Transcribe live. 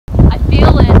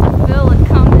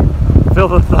Feel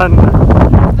the thunder.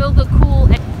 Feel the cool.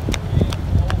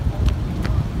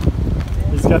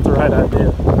 He's got the right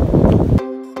idea.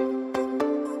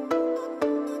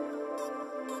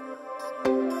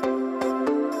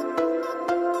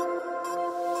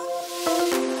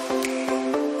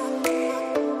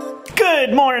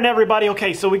 Good morning, everybody.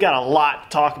 Okay, so we got a lot to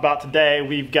talk about today.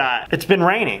 It's been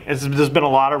raining. There's been a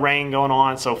lot of rain going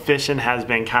on, so fishing has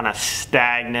been kind of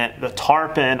stagnant. The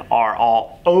tarpon are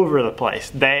all over the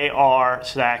place. They are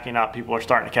stacking up. People are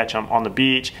starting to catch them on the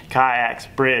beach, kayaks,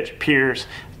 bridge, piers.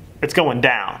 It's going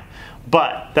down.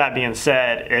 But that being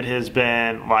said, it has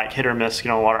been like hit or miss,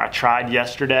 water. I tried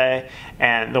yesterday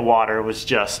and the water was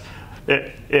just,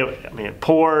 it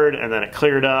poured and then it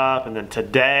cleared up, and then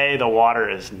today the water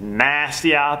is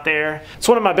nasty out there.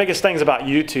 So one of my biggest things about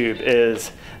YouTube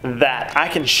is that I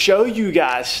can show you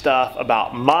guys stuff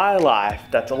about my life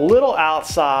that's a little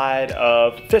outside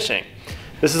of fishing.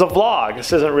 This is a vlog.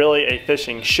 This isn't really a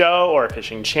fishing show or a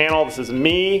fishing channel. This is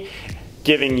me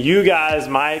giving you guys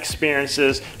my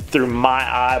experiences through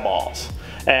my eyeballs.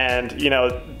 And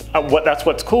that's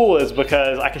what's cool, is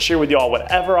because I can share with y'all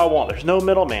whatever I want. There's no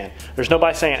middleman. There's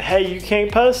nobody saying, hey, you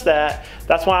can't post that.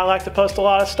 That's why I like to post a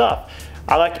lot of stuff.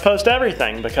 I like to post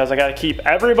everything because I got to keep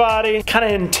everybody kind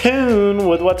of in tune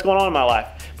with what's going on in my life.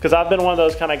 Because I've been one of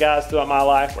those kind of guys throughout my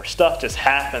life where stuff just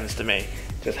happens to me.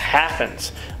 Just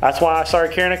happens. That's why I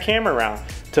started carrying a camera around,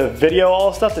 to video all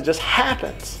the stuff that just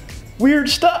happens. Weird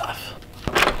stuff.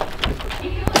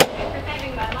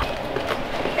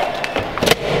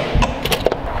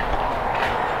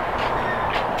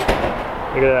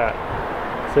 Look at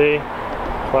that. See?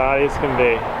 Cloudy as can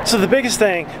be. So the biggest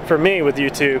thing for me with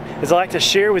YouTube is I like to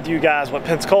share with you guys what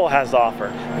Pensacola has to offer.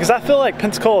 Because I feel like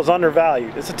Pensacola is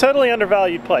undervalued. It's a totally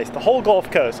undervalued place. The whole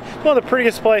Gulf Coast. One of the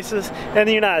prettiest places in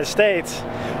the United States.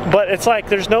 But it's like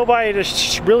there's nobody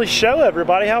to really show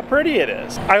everybody how pretty it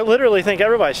is. I literally think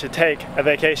everybody should take a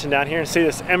vacation down here and see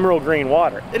this emerald green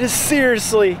water. It is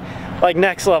seriously like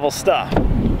next level stuff.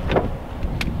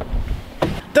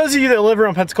 Those of you that live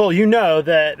around Pensacola, you know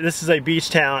that this is a beach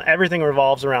town. Everything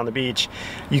revolves around the beach.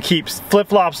 You keep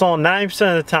flip-flops on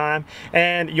 90% of the time,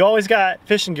 and you always got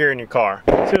fishing gear in your car.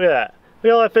 See, look at that.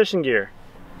 Look at all that fishing gear.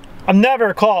 I'm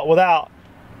never caught without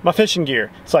my fishing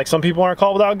gear. It's like some people aren't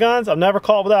caught without guns. I'm never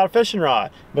caught without a fishing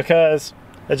rod, because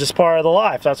it's just part of the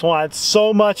life. That's why it's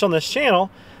so much on this channel,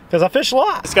 because I fish a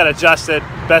lot. Just got adjusted.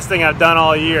 Best thing I've done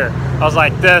all year. I was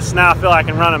like this, now I feel like I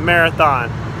can run a marathon.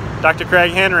 Dr.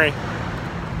 Craig Henry.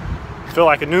 Feel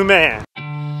like a new man.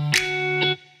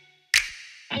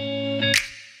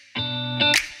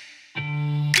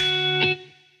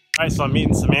 Alright, so I'm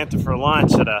meeting Samantha for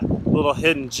lunch at a little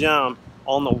hidden gem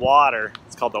on the water.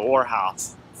 It's called the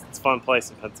Wahoos. It's a fun place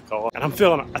in Pensacola. And I'm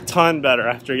feeling a ton better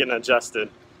after getting adjusted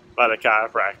by the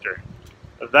chiropractor.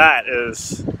 That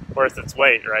is worth its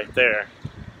weight right there.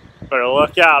 Better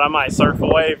look out, I might surf a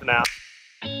wave now.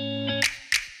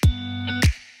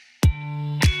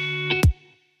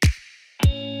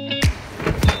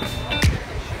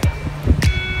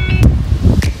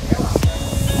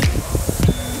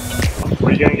 What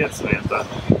are you gonna get, Samantha?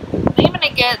 I'm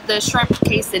gonna get the shrimp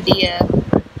quesadilla.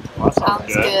 Well, that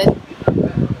sounds good.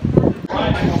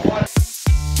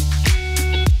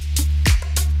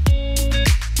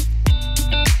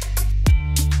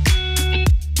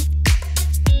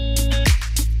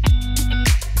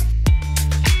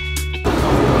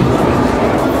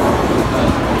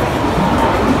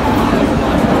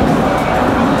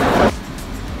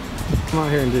 Come out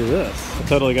here and do this. I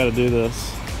totally got to do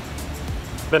this.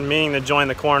 Been meaning to join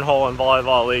the cornhole and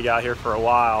volleyball league out here for a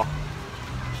while.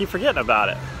 Keep forgetting about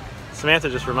it. Samantha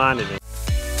just reminded me.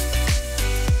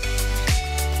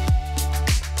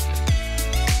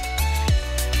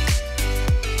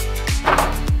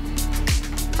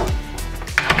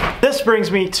 This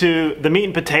brings me to the meat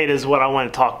and potatoes, what I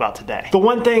want to talk about today. The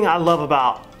one thing I love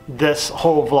about this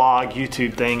whole vlog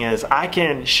YouTube thing is I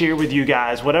can share with you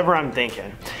guys whatever I'm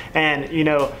thinking. And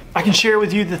I can share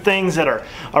with you the things that are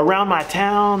around my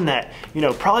town that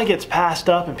probably gets passed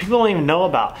up and people don't even know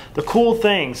about. The cool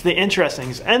things, the interesting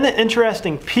things, and the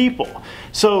interesting people.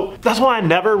 So that's why I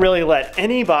never really let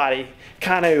anybody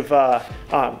kind of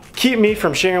keep me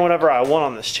from sharing whatever I want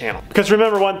on this channel. Because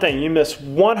remember one thing, you miss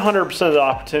 100% of the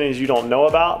opportunities you don't know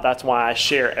about. That's why I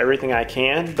share everything I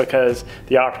can, because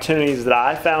the opportunities that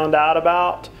I found out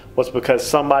about was because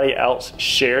somebody else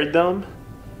shared them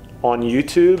on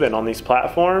YouTube and on these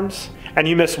platforms. And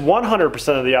you miss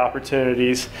 100% of the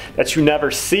opportunities that you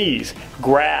never seize,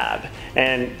 grab,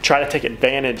 and try to take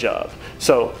advantage of.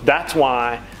 So that's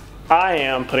why I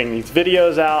am putting these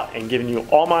videos out and giving you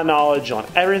all my knowledge on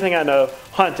everything I know,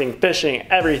 hunting, fishing,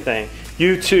 everything.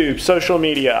 YouTube, social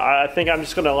media. I think I'm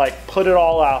just gonna like put it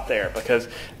all out there because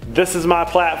this is my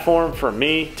platform for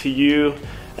me to you,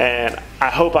 and I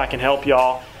hope I can help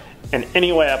y'all in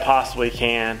any way I possibly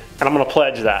can, and I'm gonna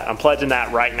pledge that. I'm pledging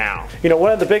that right now. You know,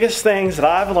 one of the biggest things that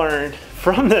I've learned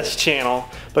from this channel,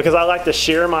 because I like to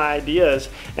share my ideas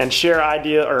and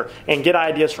and get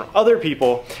ideas from other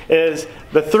people, is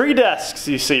the 3 desks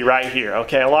you see right here.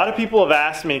 Okay, a lot of people have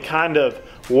asked me kind of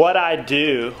what I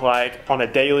do like on a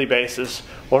daily basis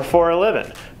or for a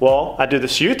living. Well, I do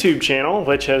this YouTube channel,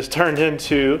 which has turned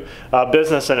into a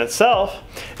business in itself,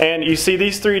 and you see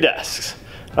these 3 desks.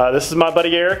 This is my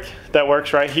buddy Eric that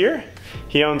works right here.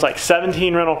 He owns like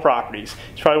 17 rental properties.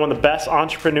 He's probably one of the best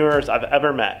entrepreneurs I've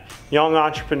ever met. Young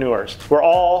entrepreneurs. We're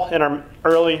all in our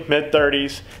early,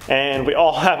 mid-30s, and we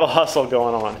all have a hustle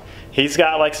going on. He's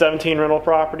got like 17 rental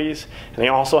properties, and he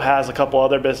also has a couple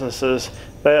other businesses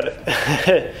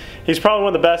that he's probably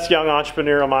one of the best young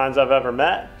entrepreneurial minds I've ever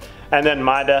met. And then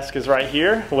my desk is right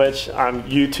here, which I'm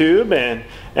YouTube,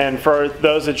 and for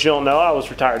those that you don't know, I was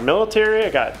retired military. I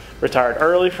got retired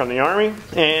early from the Army,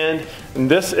 and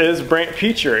this is Brant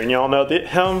Peacher, and y'all know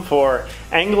him for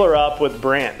Angler Up with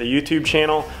Brant, the YouTube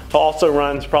channel. He also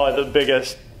runs probably the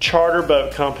biggest charter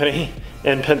boat company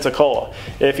in Pensacola.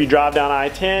 If you drive down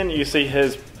I-10, you see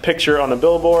his picture on the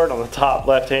billboard on the top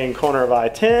left-hand corner of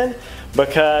I-10,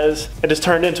 because it has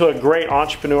turned into a great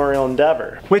entrepreneurial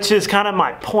endeavor. Which is kind of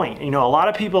my point. You know, a lot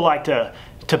of people like to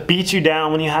beat you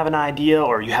down when you have an idea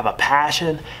or you have a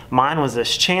passion. Mine was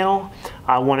this channel.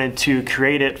 I wanted to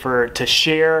create it to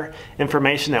share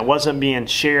information that wasn't being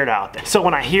shared out there. So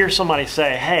when I hear somebody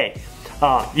say, hey,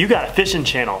 you got a fishing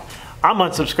channel, I'm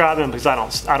unsubscribing because I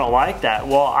don't like that.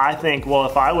 Well, I think, well,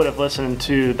 if I would have listened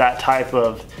to that type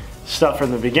of stuff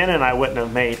from the beginning, I wouldn't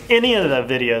have made any of the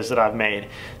videos that I've made.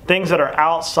 Things that are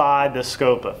outside the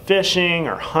scope of fishing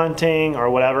or hunting or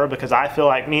whatever, because I feel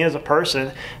like me as a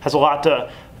person has a lot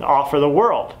to offer the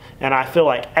world. And I feel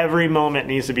like every moment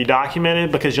needs to be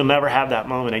documented because you'll never have that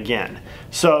moment again.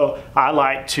 So I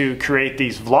like to create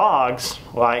these vlogs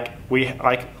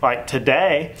like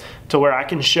today, to where I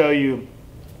can show you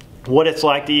what it's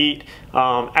like to eat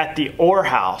at the Orr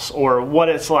House, or what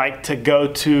it's like to go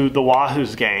to the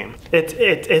Wahoos game.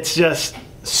 It's just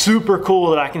super cool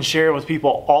that I can share with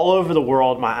people all over the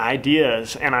world my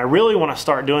ideas, and I really want to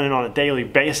start doing it on a daily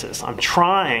basis. I'm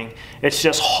trying. It's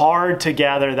just hard to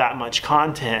gather that much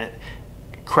content,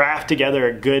 craft together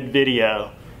a good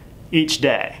video each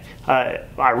day.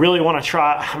 I really want to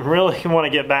try. I really want to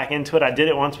get back into it. I did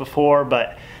it once before,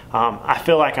 but I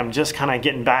feel like I'm just kind of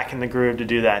getting back in the groove to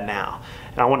do that now.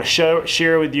 And I want to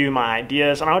share with you my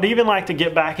ideas, and I would even like to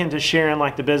get back into sharing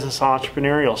like the business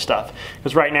entrepreneurial stuff,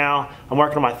 because right now I'm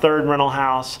working on my 3rd rental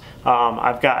house.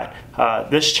 I've got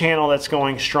this channel that's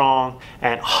going strong,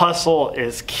 and hustle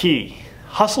is key.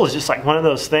 Hustle is just like one of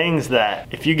those things that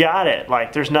if you got it,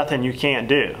 like there's nothing you can't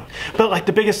do. But like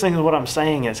the biggest thing of what I'm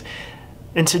saying is,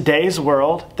 in today's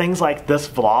world, things like this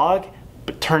vlog,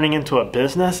 but turning into a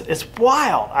business, it's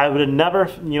wild. I would have never,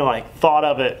 like thought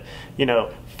of it,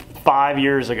 5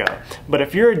 years ago. But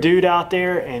if you're a dude out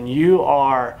there and you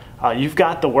are, you've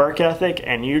got the work ethic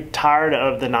and you're tired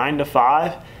of the 9 to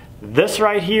 5, this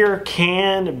right here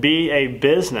can be a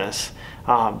business.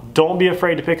 Don't be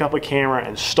afraid to pick up a camera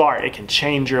and start. It can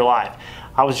change your life.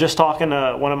 I was just talking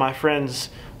to one of my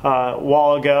friends a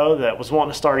while ago that was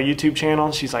wanting to start a YouTube channel,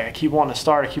 and she's like, I keep wanting to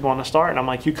start, and I'm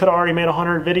like, you could have already made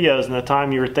 100 videos in the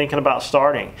time you were thinking about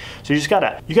starting. So you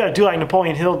gotta do like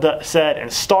Napoleon Hill said,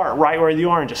 and start right where you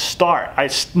are, and just start.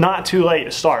 It's not too late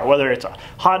to start, whether it's a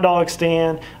hot dog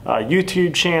stand, a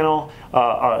YouTube channel,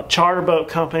 a charter boat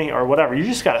company, or whatever. You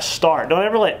just gotta start. Don't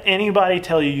ever let anybody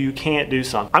tell you you can't do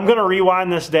something. I'm gonna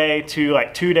rewind this day to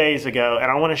like 2 days ago, and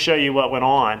I wanna show you what went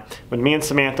on when me and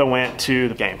Samantha went to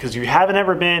the game, because if you haven't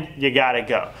ever been, you gotta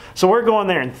go. So we're going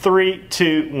there in 3,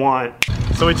 2, 1.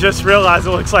 So we just realized it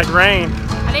looks like rain.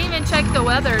 I didn't even check the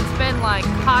weather. It's been like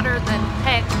hotter than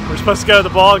heck. We're supposed to go to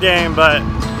the ball game, but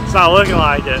it's not looking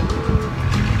like it.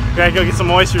 We gotta go get some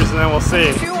oysters and then we'll see.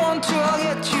 If you want to, I'll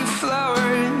get you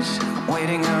flowers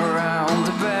waiting around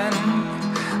the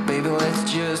bend. Baby,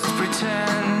 let's just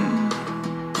pretend.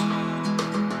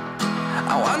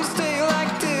 I want to stay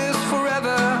like this forever.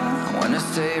 I want to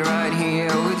stay right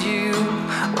here with you.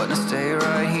 I want to stay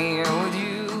right here with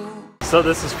you. So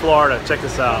this is Florida. Check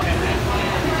this out.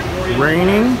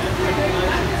 Raining,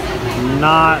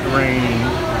 not raining.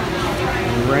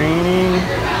 Raining,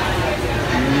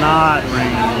 not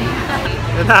raining.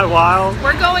 Isn't that wild?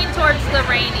 We're going towards the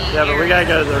rainy Yeah, but we gotta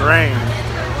go to the rain.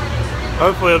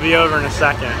 Hopefully it'll be over in a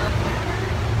second.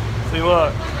 See,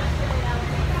 look.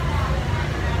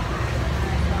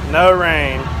 No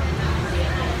rain.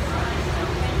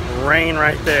 rain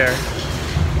right there.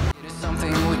 It is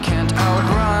something we can't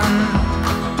outrun.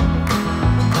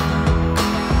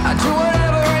 I do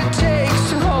whatever it takes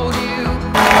to hold you.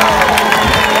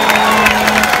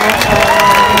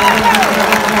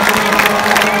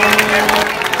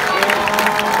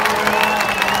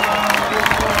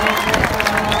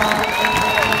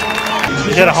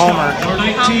 You hit a homer.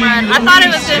 Home run. I thought it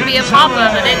was going to be a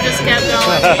pop-up, but it just kept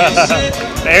going.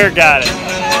 The air got it.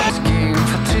 This game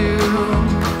for two.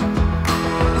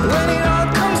 When it all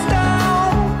comes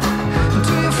down,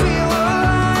 do you feel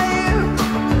alive?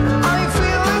 Are you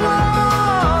feeling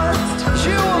lost?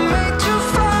 You were made to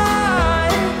fly,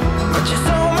 but you're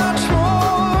so much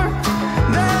more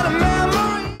than a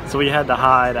memory. So we had to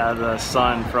hide out of the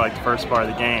sun for like the first part of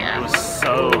the game. It was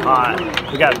so hot.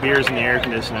 We got beers in the air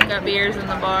conditioning. Got beers in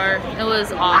the bar. It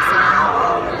was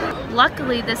awesome.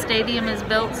 Luckily, the stadium is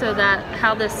built so that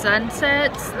how the sun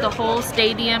sets, the whole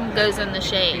stadium goes in the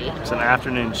shade. It's an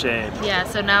afternoon shade. Yeah,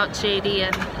 so now it's shady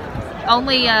and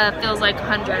only feels like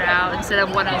 100 out instead of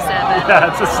 107.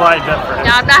 Yeah, it's a slight difference.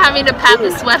 Yeah, I'm not having to pat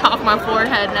the sweat off my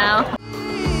forehead now.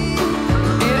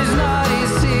 It is not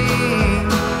easy.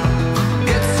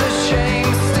 It's a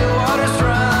shame still waters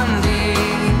run deep.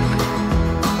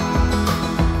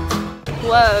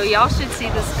 Whoa, y'all should see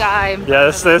the sky. Yeah,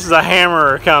 this is a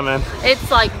hammerer coming.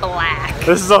 It's like black.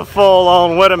 This is a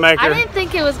full-on I Widowmaker. didn't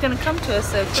think it was going to come to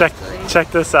us so quickly. Check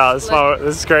this out.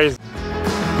 This is crazy.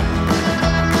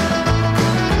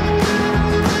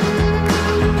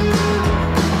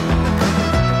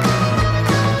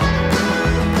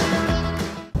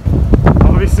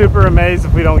 I'll be super amazed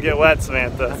if we don't get wet,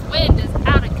 Samantha. This wind is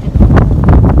out of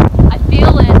control. I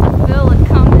feel it. I feel it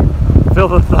coming. Feel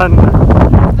the thunder.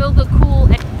 I feel the cool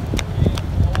air.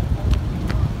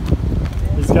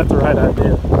 He's got the right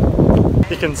idea.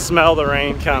 You can smell the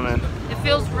rain coming. It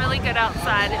feels really good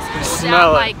outside. It's cooled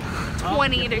Smell down it. like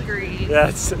 20 degrees. Yeah,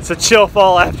 it's a chill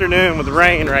fall afternoon with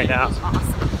rain right now. Awesome.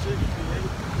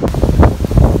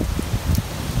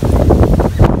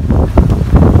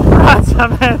 Run,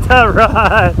 Samantha,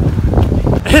 run!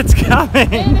 It's coming!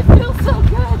 Man, it feels so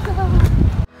good though.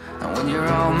 And when you're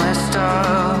all messed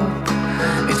up,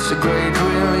 it's a great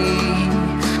relief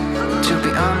to be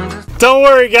under. Don't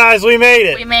worry, guys, we made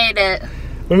it. We made it.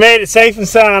 We made it safe and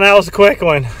sound. That was a quick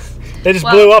one. They just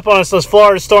blew up on us. Those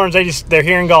Florida storms, they're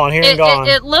here and gone, here and gone.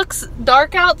 It looks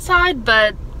dark outside,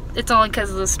 but it's only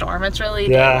because of the storm. It's really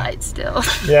daylight still.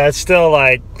 Yeah, it's still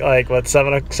like what,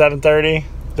 7:30?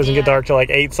 Doesn't get dark till like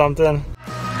 8 something.